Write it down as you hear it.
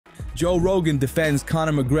Joe Rogan defends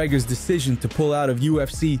Conor McGregor's decision to pull out of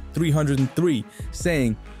UFC 303,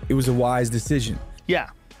 saying it was a wise decision. Yeah.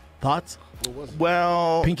 Thoughts?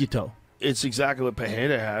 Well, Pinky toe. it's exactly what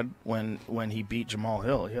Pereira had when he beat Jamal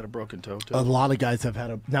Hill. He had a broken toe, too. A lot of guys have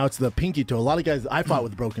had a... Now it's the pinky toe. A lot of guys... I fought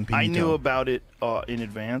with a broken pinky toe. I knew about it in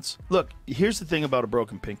advance. Look, here's the thing about a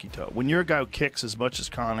broken pinky toe. When you're a guy who kicks as much as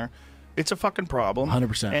Conor, it's a fucking problem.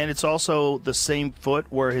 100%. And it's also the same foot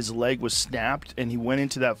where his leg was snapped and he went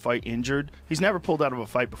into that fight injured. He's never pulled out of a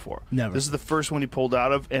fight before. Never. This is the first one he pulled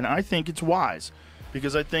out of, and I think it's wise.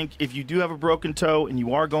 Because I think if you do have a broken toe and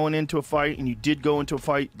you are going into a fight and you did go into a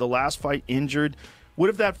fight, the last fight injured, what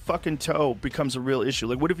if that fucking toe becomes a real issue?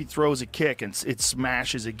 Like, what if he throws a kick and it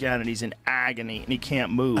smashes again and he's in agony and he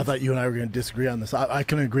can't move? I thought you and I were going to disagree on this. I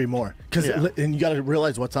couldn't agree more. And you got to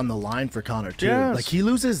realize what's on the line for Conor, too. Yes. Like, he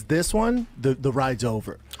loses this one, the ride's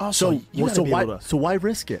over. Also, so why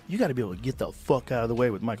risk it? You got to be able to get the fuck out of the way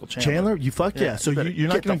with Michael Chandler. Chandler, you fucked, yeah. So you're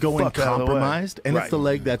not going to go in compromised, and it's the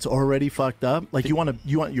leg that's already fucked up. Like, you want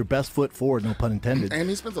your best foot forward, no pun intended. And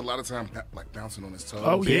he spends a lot of time like bouncing on his toes.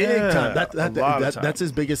 Oh, Big yeah. time. That's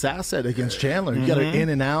his biggest asset against Chandler. You got to in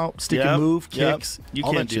and out, stick and move, kicks. You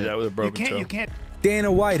all can't that do shit. that with a broken toe. You can't.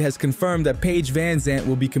 Dana White has confirmed that Paige VanZant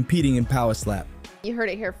will be competing in Powerslap. You heard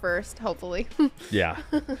it here first, hopefully. Yeah.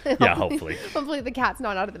 Yeah, hopefully. Hopefully the cat's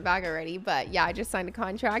not out of the bag already. But yeah, I just signed a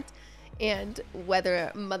contract. And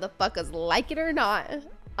whether motherfuckers like it or not,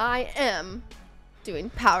 I am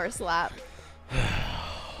doing Powerslap.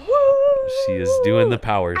 Woo! She is doing the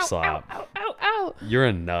power slap. Ow, ow, ow. You're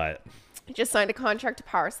a nut. I just signed a contract to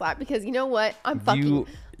Powerslap because you know what? I'm fucking...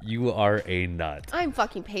 You are a nut. I'm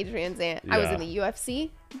fucking Paige VanZant. Yeah. I was in the UFC,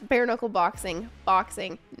 bare knuckle boxing.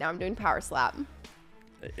 Now I'm doing Powerslap.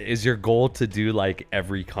 Is your goal to do like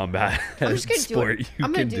every combat I'm just gonna sport do it. you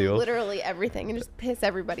I'm gonna can do literally everything and just piss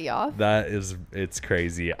everybody off. It's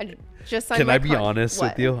crazy. I just signed Can my I be honest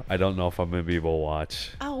What? with you? I don't know if I'm gonna be able to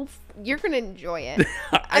watch. Oh, you're gonna enjoy it.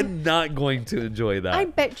 I'm not going to enjoy that. I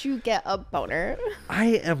bet you get a boner.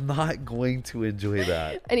 I am not going to enjoy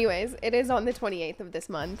that. Anyways, it is on the 28th of this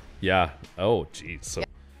month. Yeah. Oh, geez. So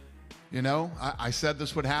You know, I said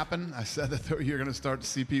this would happen. I said that you're going to start to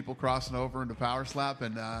see people crossing over into Powerslap,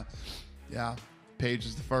 and yeah, Paige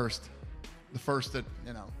is the first that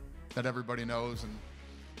that everybody knows and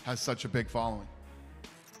has such a big following.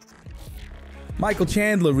 Michael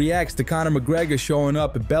Chandler reacts to Conor McGregor showing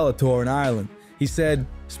up at Bellator in Ireland. He said,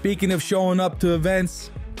 "Speaking of showing up to events,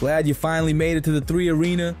 glad you finally made it to the 3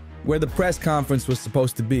 Arena where the press conference was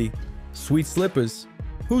supposed to be. Sweet slippers.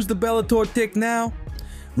 Who's the Bellator tick now?"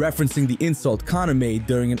 Referencing the insult Conor made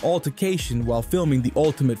during an altercation while filming The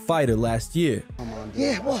Ultimate Fighter last year.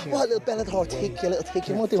 Yeah, what little Bellator tick, you little tick,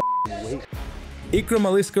 you won't do Ikram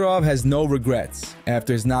Aliskerov has no regrets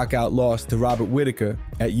after his knockout loss to Robert Whittaker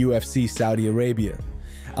at UFC Saudi Arabia.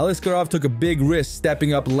 Aliskerov took a big risk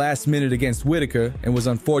stepping up last minute against Whittaker and was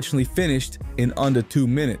unfortunately finished in under 2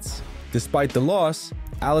 minutes. Despite the loss,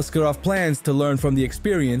 Aliskerov plans to learn from the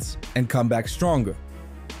experience and come back stronger.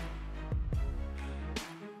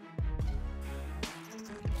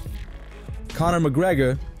 Conor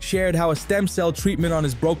McGregor shared how a stem cell treatment on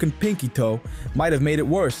his broken pinky toe might have made it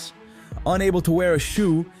worse. Unable to wear a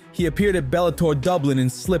shoe, he appeared at Bellator Dublin in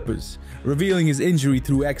slippers, revealing his injury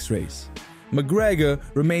through x-rays. McGregor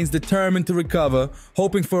remains determined to recover,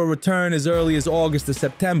 hoping for a return as early as August or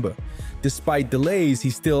September. Despite delays,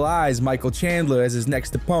 he still eyes Michael Chandler as his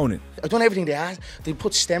next opponent. I've done everything they asked. They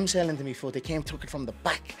put stem cell into my foot. They took it from the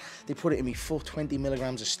back. They put it in my foot, 20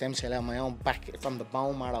 milligrams of stem cell out my own back from the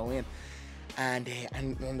bone marrow in. And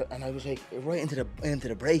I was like right into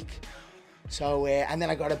the break. So and then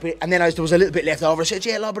I got a bit, and then there was a little bit left over. I said,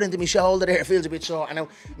 "Yeah, lob it into my shoulder there. It feels a bit sore." And now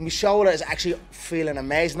my shoulder is actually feeling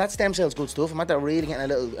amazing. That stem cell's good stuff. I'm at really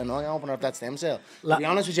getting an eye opener of that stem cell. To be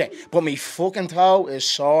honest with you, but my fucking toe is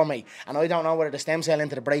sore, mate. And I don't know whether the stem cell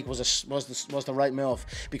into the break was the right move,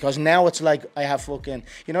 because now it's like I have fucking,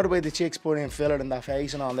 you know the way the chicks put in filler in their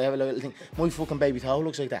face and all. They have a little thing. My fucking baby toe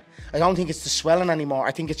looks like that. I don't think it's the swelling anymore.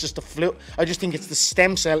 I think it's just the flu. I just think it's the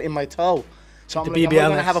stem cell in my toe. So I'm like, am I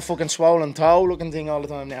going to have a fucking swollen toe looking thing all the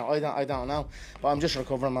time now? I don't know. But I'm just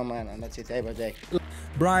recovering, my man, and that's it day by day.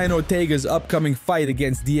 Brian Ortega's upcoming fight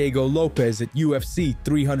against Diego Lopez at UFC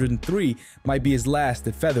 303 might be his last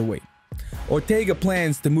at featherweight. Ortega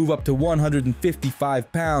plans to move up to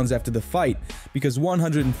 155 pounds after the fight because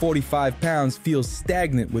 145 pounds feels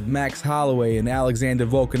stagnant with Max Holloway and Alexander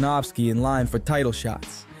Volkanovski in line for title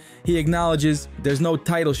shots. He acknowledges there's no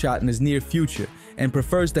title shot in his near future and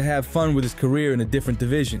prefers to have fun with his career in a different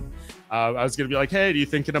division. I was going to be like, hey, do you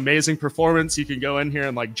think an amazing performance, you can go in here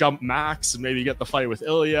and like jump Max and maybe get the fight with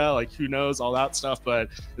Ilia? Like, who knows, all that stuff. But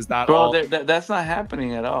is that all? That's not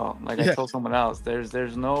happening at all. Like I told someone else,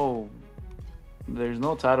 there's no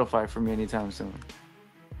title fight for me anytime soon.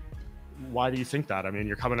 Why do you think that? I mean,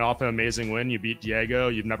 you're coming off an amazing win. You beat Diego.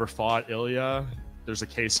 You've never fought Ilia. There's a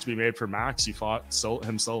case to be made for Max. You fought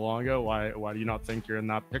him so long ago. Why do you not think you're in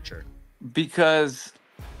that picture? Because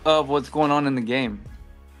of what's going on in the game.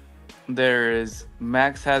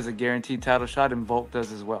 Max has a guaranteed title shot and Volk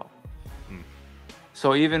does as well.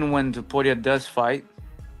 So even when Topuria does fight,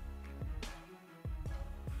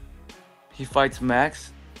 he fights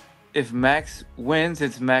Max. If Max wins,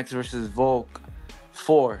 it's Max versus Volk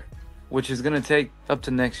 4, which is going to take up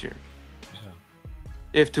to next year.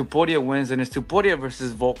 If Topuria wins, then it's Topuria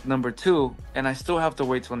versus Volk number 2, and I still have to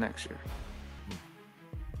wait till next year.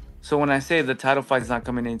 So when I say the title fight is not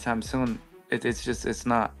coming anytime soon, it's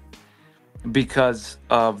not, because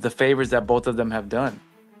of the favors that both of them have done,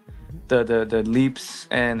 the leaps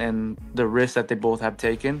and the risks that they both have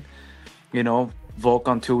taken. You know, Volk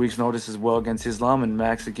on 2 weeks' notice as well against Islam, and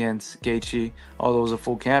Max against Gaethje. Although it was a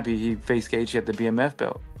full camp, he faced Gaethje at the BMF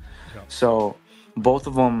belt. Yeah. So both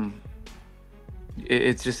of them.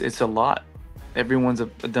 It's a lot. Everyone's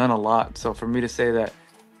done a lot. So for me to say that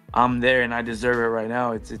I'm there and I deserve it right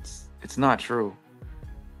now, it's not true.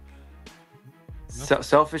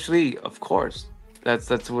 Selfishly, of course.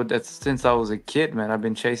 That's since I was a kid, man. I've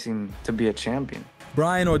been chasing to be a champion.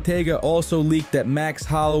 Brian Ortega also leaked that Max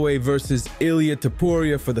Holloway versus Ilia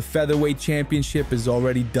Topuria for the featherweight championship is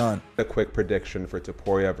already done. A quick prediction for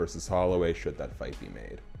Topuria versus Holloway should that fight be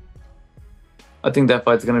made. I think that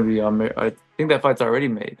fight's gonna be I think that fight's already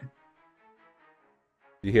made.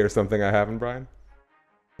 You hear something I haven't, Brian?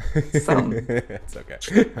 Something. It's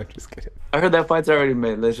okay. I'm just kidding. I heard that fight's already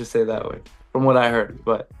made. Let's just say that way, from what I heard.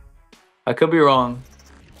 But I could be wrong.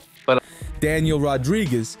 But Daniel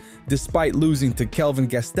Rodriguez, despite losing to Kelvin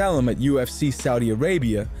Gastelum at UFC Saudi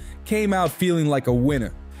Arabia, came out feeling like a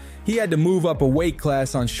winner. He had to move up a weight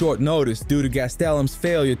class on short notice due to Gastelum's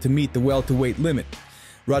failure to meet the welterweight limit.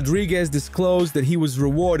 Rodriguez disclosed that he was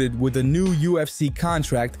rewarded with a new UFC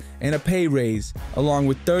contract and a pay raise, along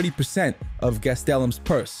with 30% of Gastelum's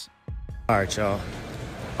purse. All right, y'all.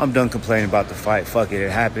 I'm done complaining about the fight. Fuck it,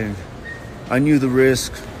 it happened. I knew the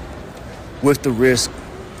risk. With the risk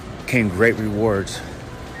came great rewards.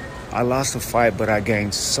 I lost the fight, but I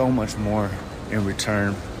gained so much more in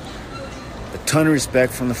return. A ton of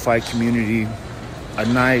respect from the fight community, a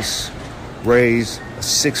nice raise, a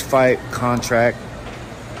 6-fight contract,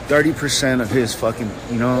 30% of his fucking,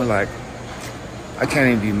 you know, like, I can't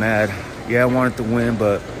even be mad. Yeah, I wanted to win,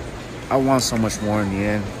 but I want so much more in the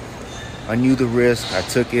end. I knew the risk, I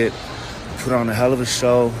took it, put on a hell of a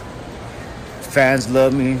show. Fans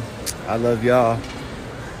love me, I love y'all.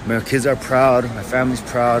 My kids are proud, my family's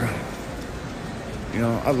proud. You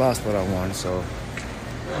know, I lost what I won, so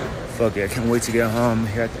fuck it, I can't wait to get home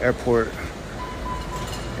here at the airport.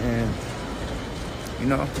 And, you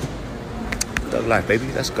know, thug life, baby.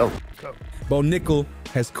 Let's go. Bo Nickel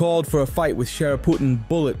has called for a fight with Sharaputin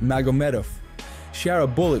Bullet Magomedov. Shara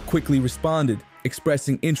Bullet quickly responded,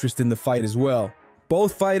 expressing interest in the fight as well.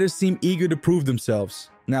 Both fighters seem eager to prove themselves.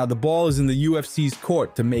 Now the ball is in the UFC's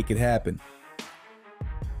court to make it happen.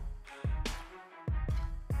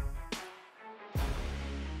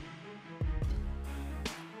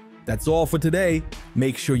 That's all for today.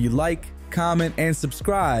 Make sure you like, comment, and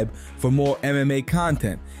subscribe for more MMA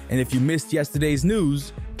content. And if you missed yesterday's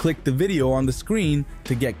news, click the video on the screen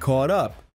to get caught up.